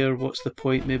you care, what's the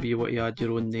point? Maybe you want to add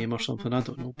your own name or something, I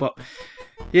don't know. But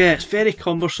yeah, it's very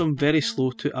cumbersome, very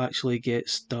slow to actually get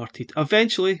started.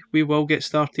 Eventually we will get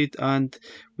started and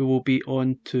we will be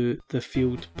on to the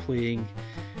field playing,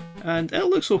 and it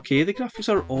looks okay, the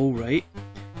graphics are alright.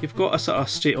 You've got a sort of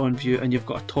straight on view and you've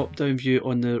got a top down view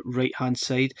on the right hand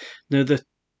side. Now the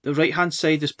right hand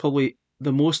side is probably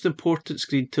the most important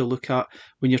screen to look at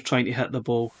when you're trying to hit the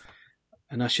ball,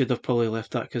 and I should have probably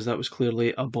left that because that was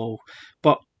clearly a ball.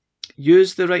 But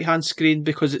use the right hand screen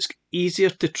because it's easier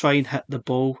to try and hit the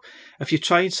ball. If you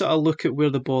try and sort of look at where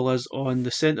the ball is on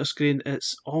the centre screen,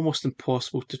 it's almost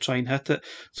impossible to try and hit it.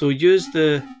 So use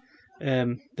the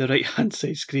right hand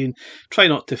side screen. Try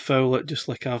not to foul it just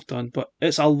like I've done, but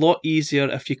it's a lot easier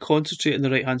if you concentrate on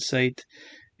the right hand side.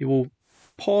 You will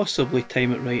possibly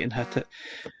time it right and hit it.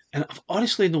 And I've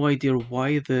honestly no idea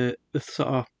why the sort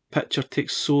of picture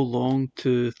takes so long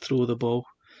to throw the ball.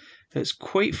 It's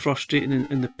quite frustrating,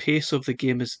 and the pace of the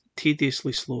game is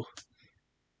tediously slow.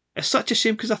 It's such a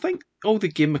shame because I think all the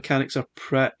game mechanics are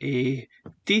pretty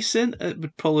decent. It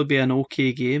would probably be an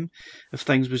okay game if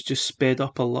things was just sped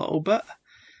up a little bit.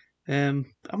 I'm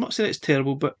not saying it's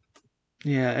terrible, but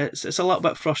yeah, it's a little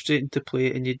bit frustrating to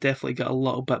play, and you definitely get a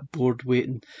little bit bored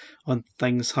waiting on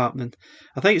things happening.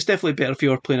 I think it's definitely better if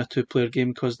you are playing a 2-player game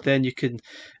because then you can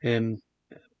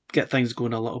get things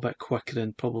going a little bit quicker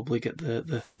and probably get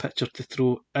the picture to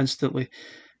throw instantly,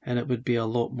 and it would be a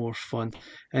lot more fun.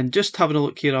 And just having a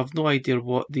look here, I've no idea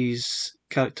what these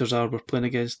characters are we're playing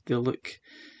against. They look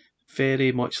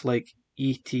very much like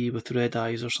E.T. with red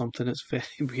eyes or something. It's very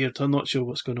weird, I'm not sure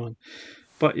what's going on.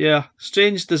 But yeah,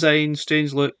 strange design,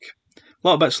 strange look, a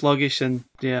little bit sluggish, and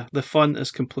yeah, the fun is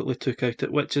completely took out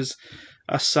it, which is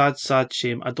a sad, sad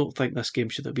shame. I don't think this game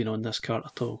should have been on this cart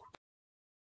at all.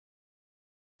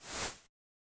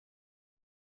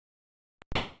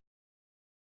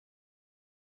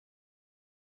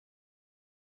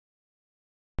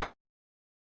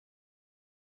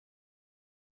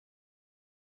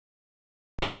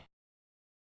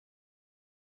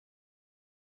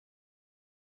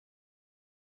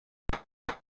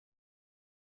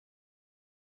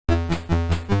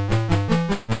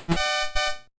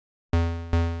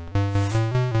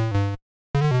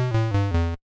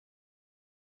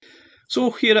 So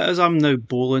here it is, I'm now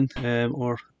bowling,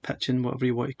 or pitching, whatever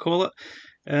you want to call it.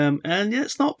 And yeah,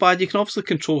 it's not bad. You can obviously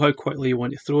control how quickly you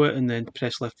want to throw it and then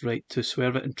press left right to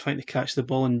swerve it, and trying to catch the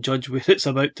ball and judge where it's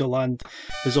about to land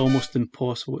is almost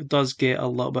impossible. It does get a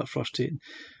little bit frustrating.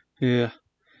 Yeah.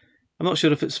 I'm not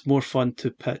sure if it's more fun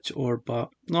to pitch or bat,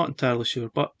 not entirely sure,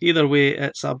 but either way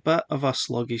it's a bit of a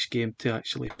sluggish game to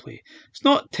actually play. It's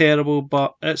not terrible,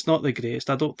 but it's not the greatest.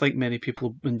 I don't think many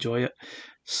people enjoy it.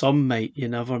 Some might, you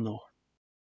never know.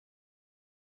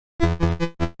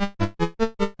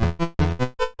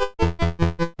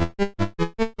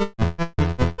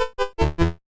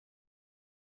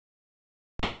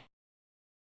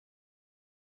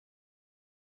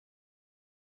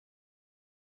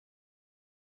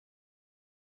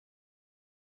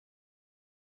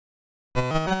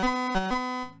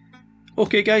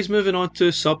 Okay guys, moving on to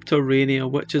Subterranea,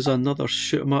 which is another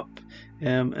shoot 'em up,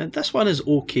 and this one is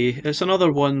okay. It's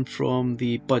another one from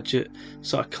the budget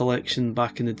sort of collection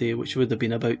back in the day, which would have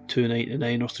been about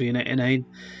 £2.99 or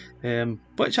 £3.99,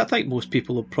 which I think most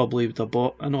people would probably have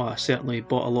bought. I know I certainly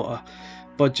bought a lot of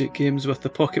budget games with the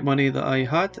pocket money that I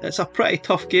had. It's a pretty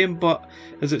tough game, but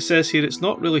as it says here, it's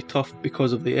not really tough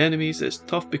because of the enemies, it's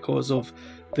tough because of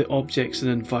the objects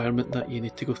and environment that you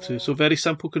need to go through. So very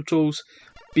simple controls,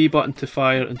 B button to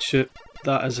fire and shoot,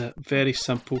 that is it, very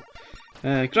simple.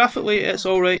 Graphically, it's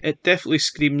alright. It definitely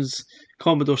screams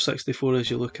Commodore 64 as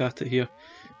you look at it here.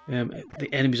 The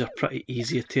enemies are pretty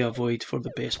easy to avoid for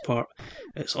the best part.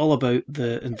 It's all about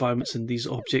the environments and these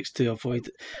objects to avoid.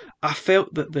 I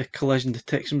felt that the collision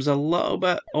detection was a little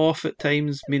bit off at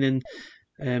times, meaning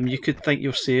you could think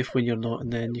you're safe when you're not,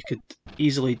 and then you could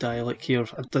easily die. Like here,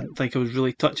 I didn't think I was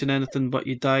really touching anything, but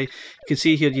you die. You can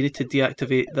see here you need to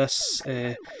deactivate this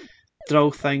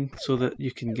drill thing so that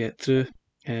you can get through.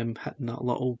 Hitting that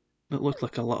little, it looked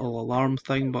like a little alarm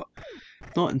thing, but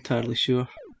not entirely sure.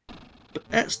 But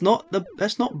it's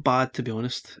not bad, to be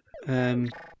honest. I'm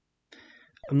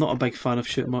not a big fan of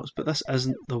shoot 'em ups, but this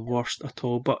isn't the worst at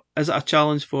all. But is it a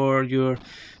challenge for your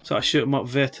sort of shoot 'em up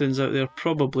veterans out there?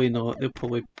 Probably not. They'll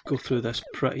probably go through this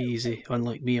pretty easy.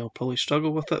 Unlike me, I'll probably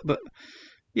struggle with it. But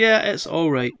yeah, it's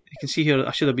alright. You can see here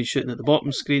I should have been shooting at the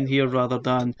bottom screen here rather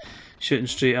than shooting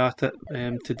straight at it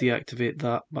to deactivate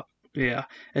that. But yeah,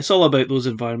 it's all about those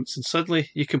environments, and suddenly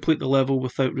you complete the level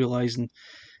without realising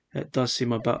it does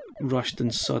seem a bit rushed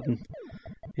and sudden.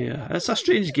 Yeah, it's a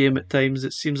strange game at times.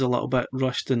 It seems a little bit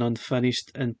rushed and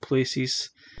unfinished in places.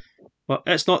 But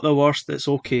it's not the worst, it's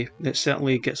okay. It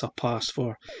certainly gets a pass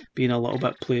for being a little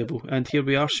bit playable. And here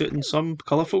we are shooting some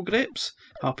colourful grapes.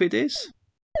 Happy days.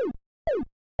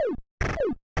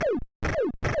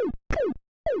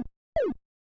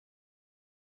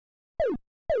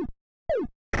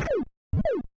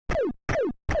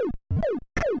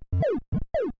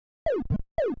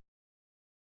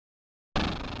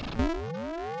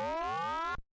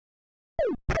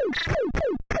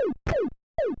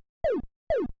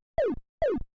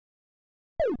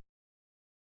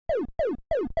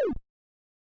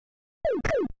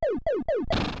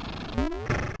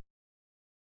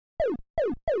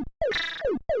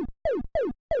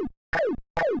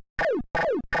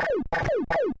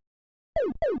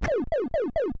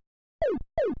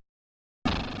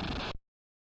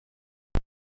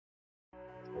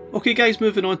 Okay guys,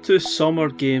 moving on to summer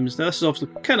games. Now this is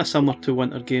obviously kind of similar to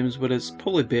winter games, where it's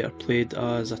probably better played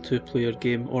as a two-player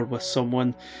game or with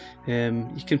someone.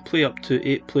 You can play up to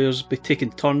 8 players by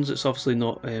taking turns. It's obviously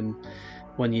not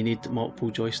one you need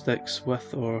multiple joysticks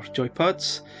with or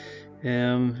joypads.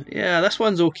 Yeah, this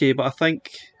one's okay, but I think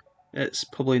it's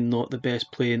probably not the best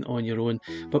playing on your own.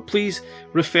 But please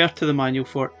refer to the manual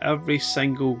for every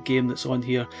single game that's on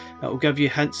here. It will give you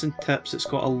hints and tips. It's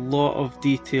got a lot of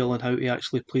detail on how to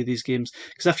actually play these games,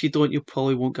 because if you don't, you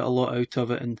probably won't get a lot out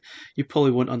of it, and you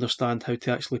probably won't understand how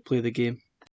to actually play the game.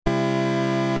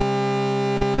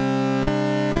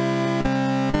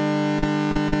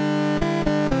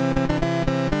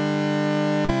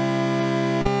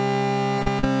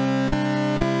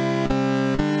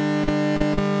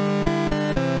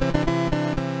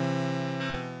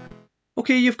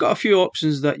 Okay, you've got a few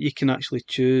options that you can actually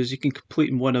choose. You can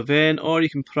complete in one event, or you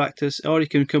can practice, or you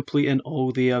can complete in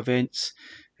all the events.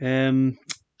 And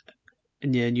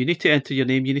yeah, and you need to enter your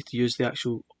name. You need to use the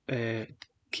actual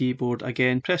keyboard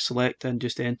again. Press select and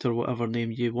just enter whatever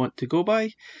name you want to go by.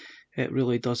 It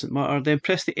really doesn't matter. Then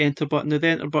press the enter button. Now the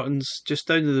enter button's just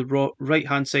down to the right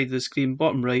hand side of the screen,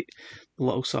 bottom right, the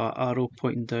little sort of arrow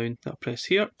pointing down. That press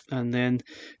here, and then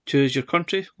choose your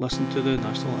country. Listen to the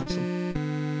national anthem.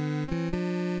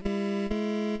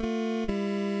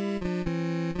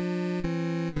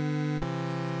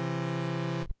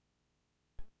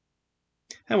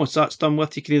 And once that's done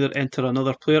with, you can either enter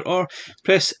another player or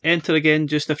press enter again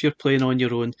just if you're playing on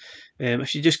your own.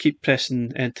 If you just keep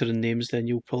pressing entering names, then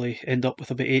you'll probably end up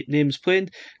with about 8 names playing.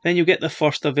 Then you'll get the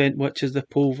first event, which is the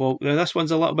pole vault. Now this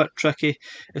one's a little bit tricky.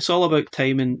 It's all about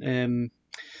timing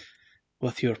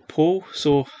with your pole.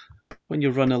 So when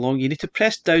you're running along, you need to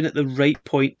press down at the right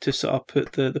point to sort of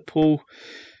put the pole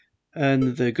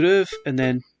in the groove, and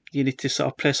then you need to sort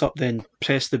of press up, then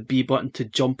press the B button to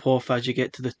jump off as you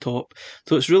get to the top.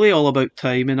 So it's really all about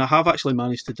timing. I have actually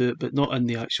managed to do it, but not in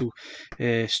the actual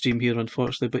stream here,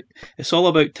 unfortunately. But it's all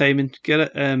about timing. Get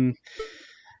it in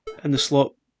the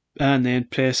slot, and then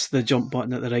press the jump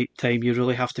button at the right time. You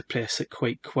really have to press it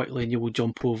quite quickly, and you will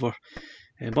jump over.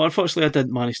 But unfortunately, I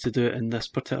didn't manage to do it in this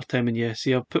particular time. And yeah,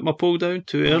 see, I've put my pole down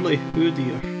too early. Oh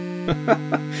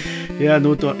dear. Yeah,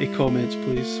 no dirty comments,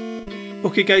 please.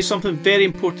 Okay guys, something very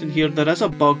important here. There is a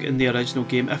bug in the original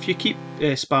game. If you keep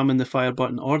spamming the fire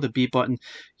button or the B button,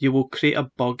 you will create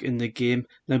a bug in the game.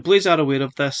 Now Blaze are aware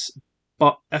of this,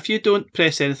 but if you don't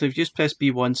press anything, if you just press B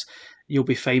once, you'll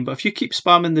be fine. But if you keep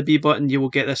spamming the B button, you will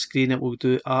get this screen. It will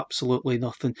do absolutely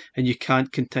nothing, and you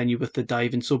can't continue with the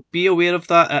diving. So be aware of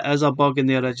that. It is a bug in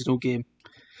the original game.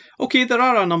 Okay, there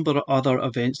are a number of other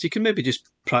events. You can maybe just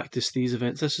practice these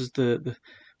events. This is the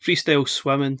freestyle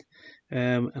swimming.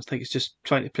 I think it's just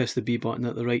trying to press the B button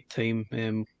at the right time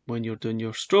when you're doing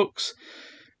your strokes.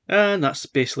 And that's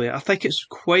basically it. I think it's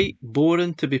quite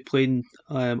boring to be playing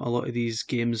a lot of these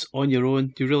games on your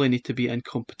own. You really need to be in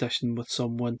competition with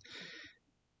someone.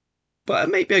 But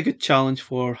it might be a good challenge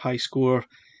for high score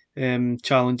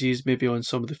challenges, maybe on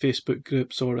some of the Facebook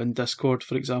groups or in Discord,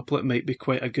 for example. It might be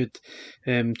quite a good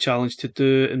challenge to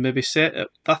do and maybe set it.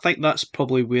 I think that's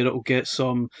probably where it'll get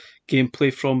some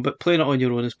gameplay from, but playing it on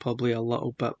your own is probably a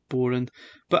little bit boring.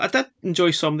 But I did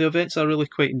enjoy some of the events. I really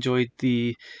quite enjoyed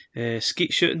the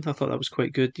skeet shooting. I thought that was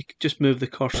quite good. You could just move the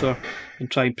cursor and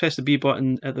try and press the B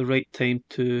button at the right time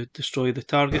to destroy the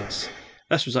targets.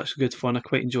 This was actually good fun. I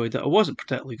quite enjoyed it. I wasn't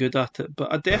particularly good at it,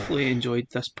 but I definitely enjoyed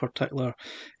this particular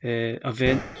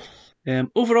event.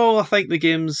 Overall, I think the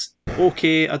game's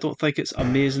okay. I don't think it's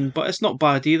amazing, but it's not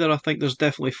bad either. I think there's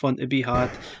definitely fun to be had,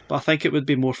 but I think it would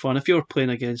be more fun if you were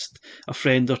playing against a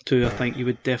friend or two. I think you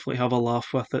would definitely have a laugh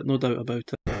with it, no doubt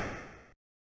about it.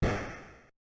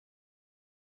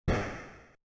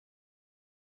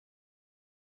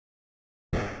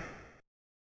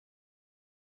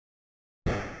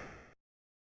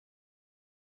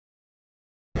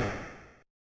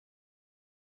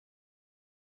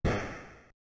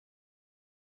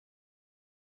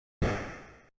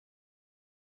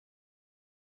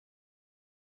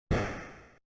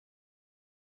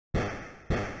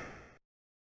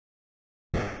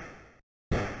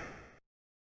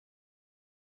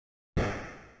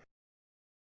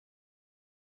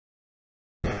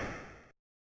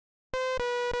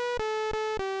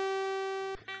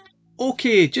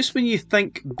 Okay, just when you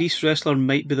think Beast Wrestler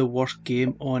might be the worst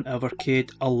game on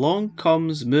Evercade, along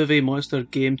comes Movie Monster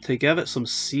Game to give it some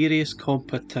serious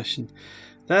competition.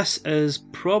 This is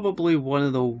probably one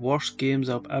of the worst games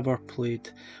I've ever played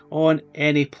on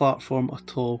any platform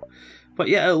at all. But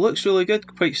yeah, it looks really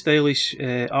good, quite stylish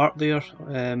art there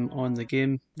on the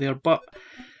game there, but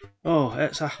oh,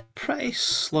 it's a pretty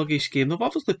sluggish game. They've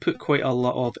obviously put quite a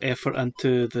lot of effort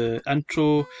into the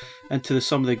intro, into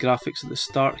some of the graphics at the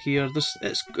start here.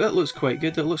 It looks quite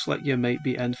good. It looks like you might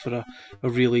be in for a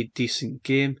really decent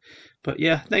game. But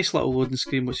yeah, nice little loading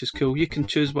screen, which is cool. You can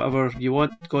choose whatever you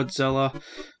want. Godzilla,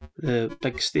 the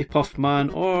big Stay Puft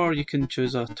Man, or you can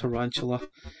choose a tarantula.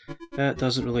 It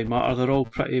doesn't really matter. They're all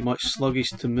pretty much sluggish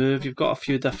to move. You've got a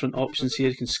few different options here.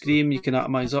 You can scream, you can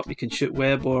atomize up, you can shoot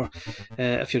web, or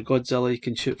if you're Godzilla, you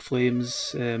can shoot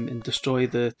flames and destroy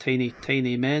the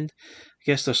tiny men. I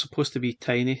guess they're supposed to be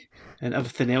tiny, and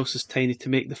everything else is tiny to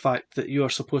make the fact that you are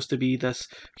supposed to be this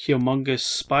humongous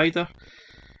spider.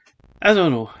 I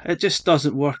don't know, it just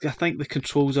doesn't work. I think the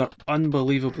controls are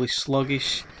unbelievably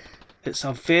sluggish. It's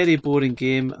a very boring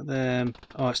game.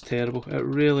 Oh, it's terrible. It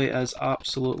really is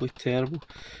absolutely terrible.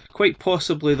 Quite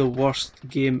possibly the worst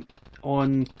game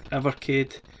on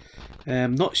Evercade.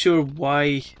 Not sure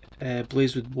why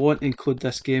Blaze would want to include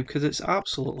this game because it's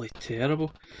absolutely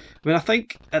terrible. I mean, I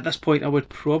think at this point I would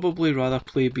probably rather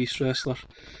play Beast Wrestler.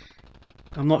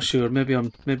 I'm not sure. Maybe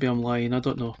I'm lying. I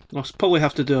don't know. I'll probably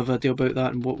have to do a video about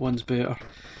that and what one's better.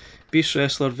 Beast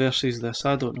Wrestler versus this.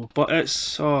 I don't know. But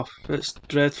it's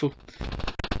dreadful.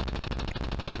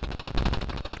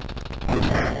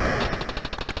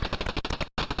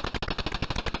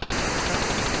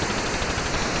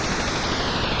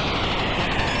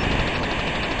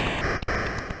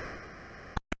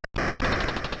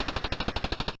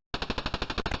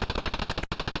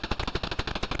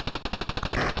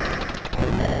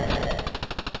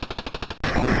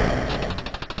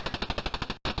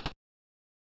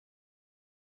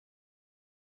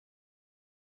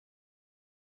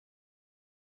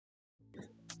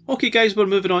 Okay guys, we're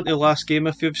moving on to the last game.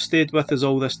 If you've stayed with us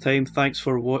all this time, thanks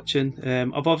for watching.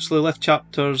 I've obviously left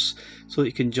chapters so that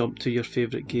you can jump to your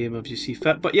favourite game if you see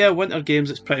fit. But yeah, winter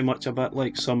games, it's pretty much a bit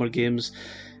like summer games.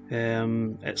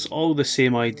 It's all the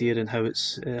same idea in how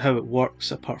it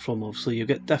works, apart from obviously you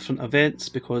get different events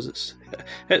because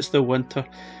it's the winter.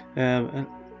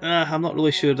 I'm not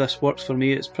really sure this works for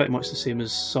me. It's pretty much the same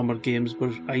as summer games,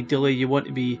 where ideally you want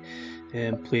to be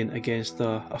playing against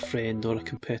a friend or a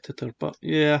competitor. But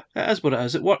yeah, it is what it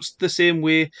is. It works the same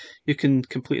way. You can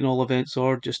complete in all events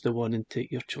or just the one and take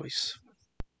your choice.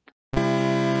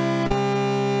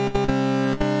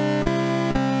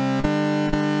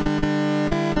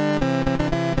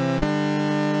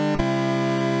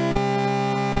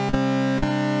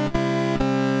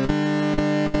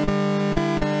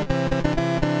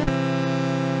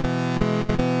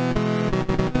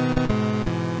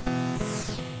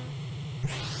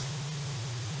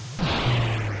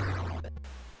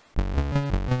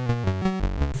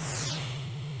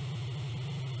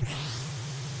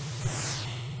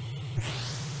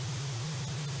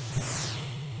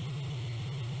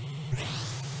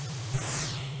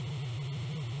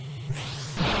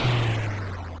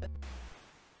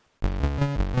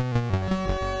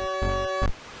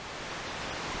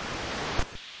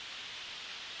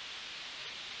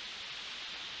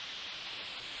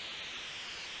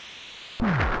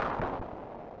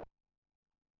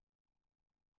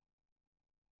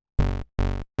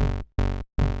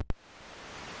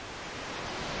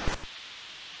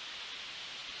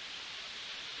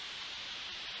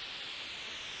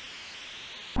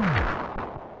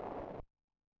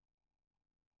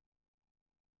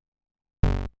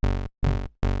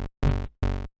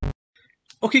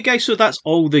 Okay guys, so that's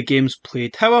all the games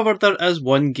played. However, there is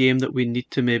one game that we need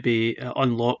to maybe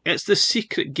unlock. It's the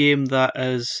secret game that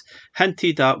is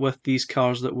hinted at with these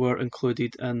cars that were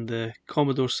included in the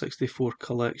Commodore 64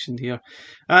 collection here.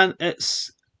 And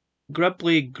it's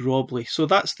Gribbly Grobbly. So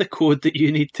that's the code that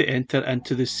you need to enter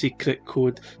into the secret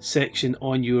code section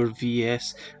on your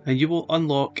VS, and you will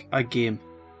unlock a game.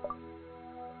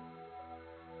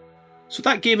 So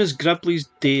that game is Gribbly's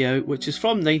Day Out, which is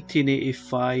from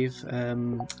 1985,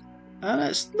 and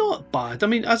it's not bad. I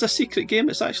mean, as a secret game,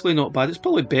 it's actually not bad. It's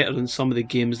probably better than some of the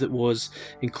games that was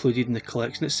included in the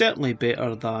collection. It's certainly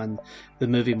better than the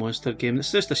Movie Monster game.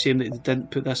 It's just a shame that they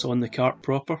didn't put this on the cart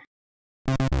proper.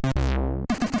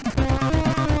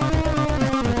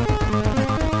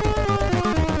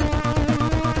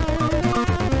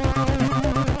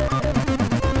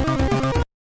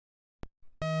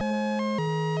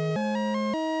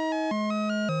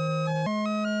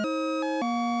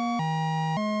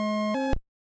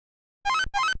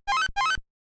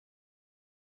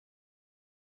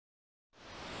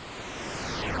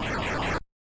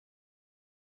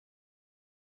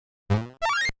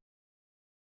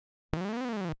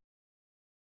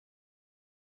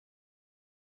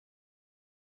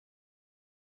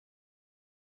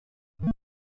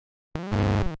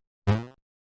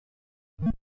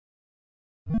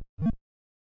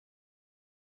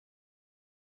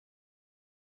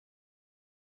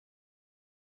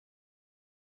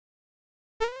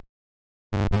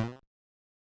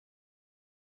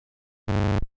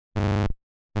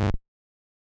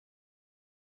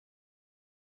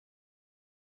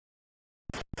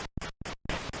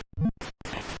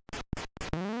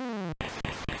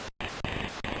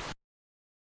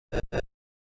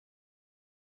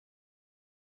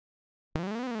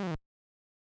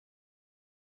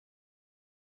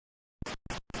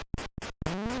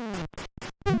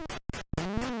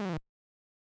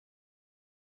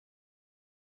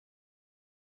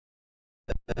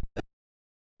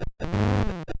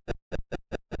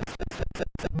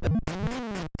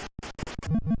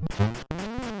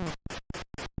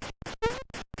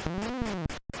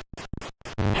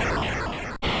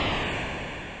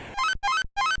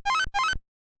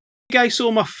 Guys,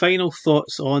 so my final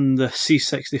thoughts on the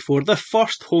C64, the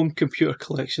first home computer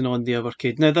collection on the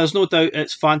Evercade. Now, there's no doubt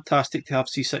it's fantastic to have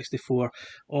C64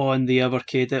 on the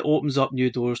Evercade. It opens up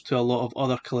new doors to a lot of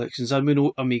other collections, and we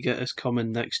know Amiga is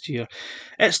coming next year.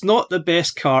 It's not the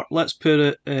best cart, let's put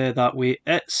it that way.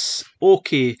 It's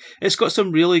okay. It's got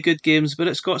some really good games, but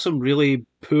it's got some really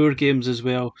poor games as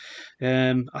well.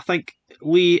 I think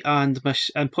Lee and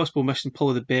Possible Mission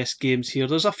probably the best games here.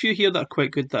 There's a few here that are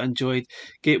quite good that I enjoyed.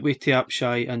 Gateway to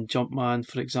Apshai and Jumpman,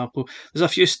 for example. There's a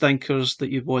few stinkers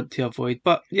that you want to avoid.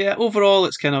 But yeah, overall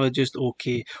it's kind of just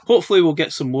okay. Hopefully we'll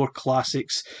get some more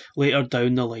classics later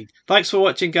down the line. Thanks for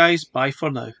watching guys. Bye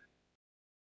for now.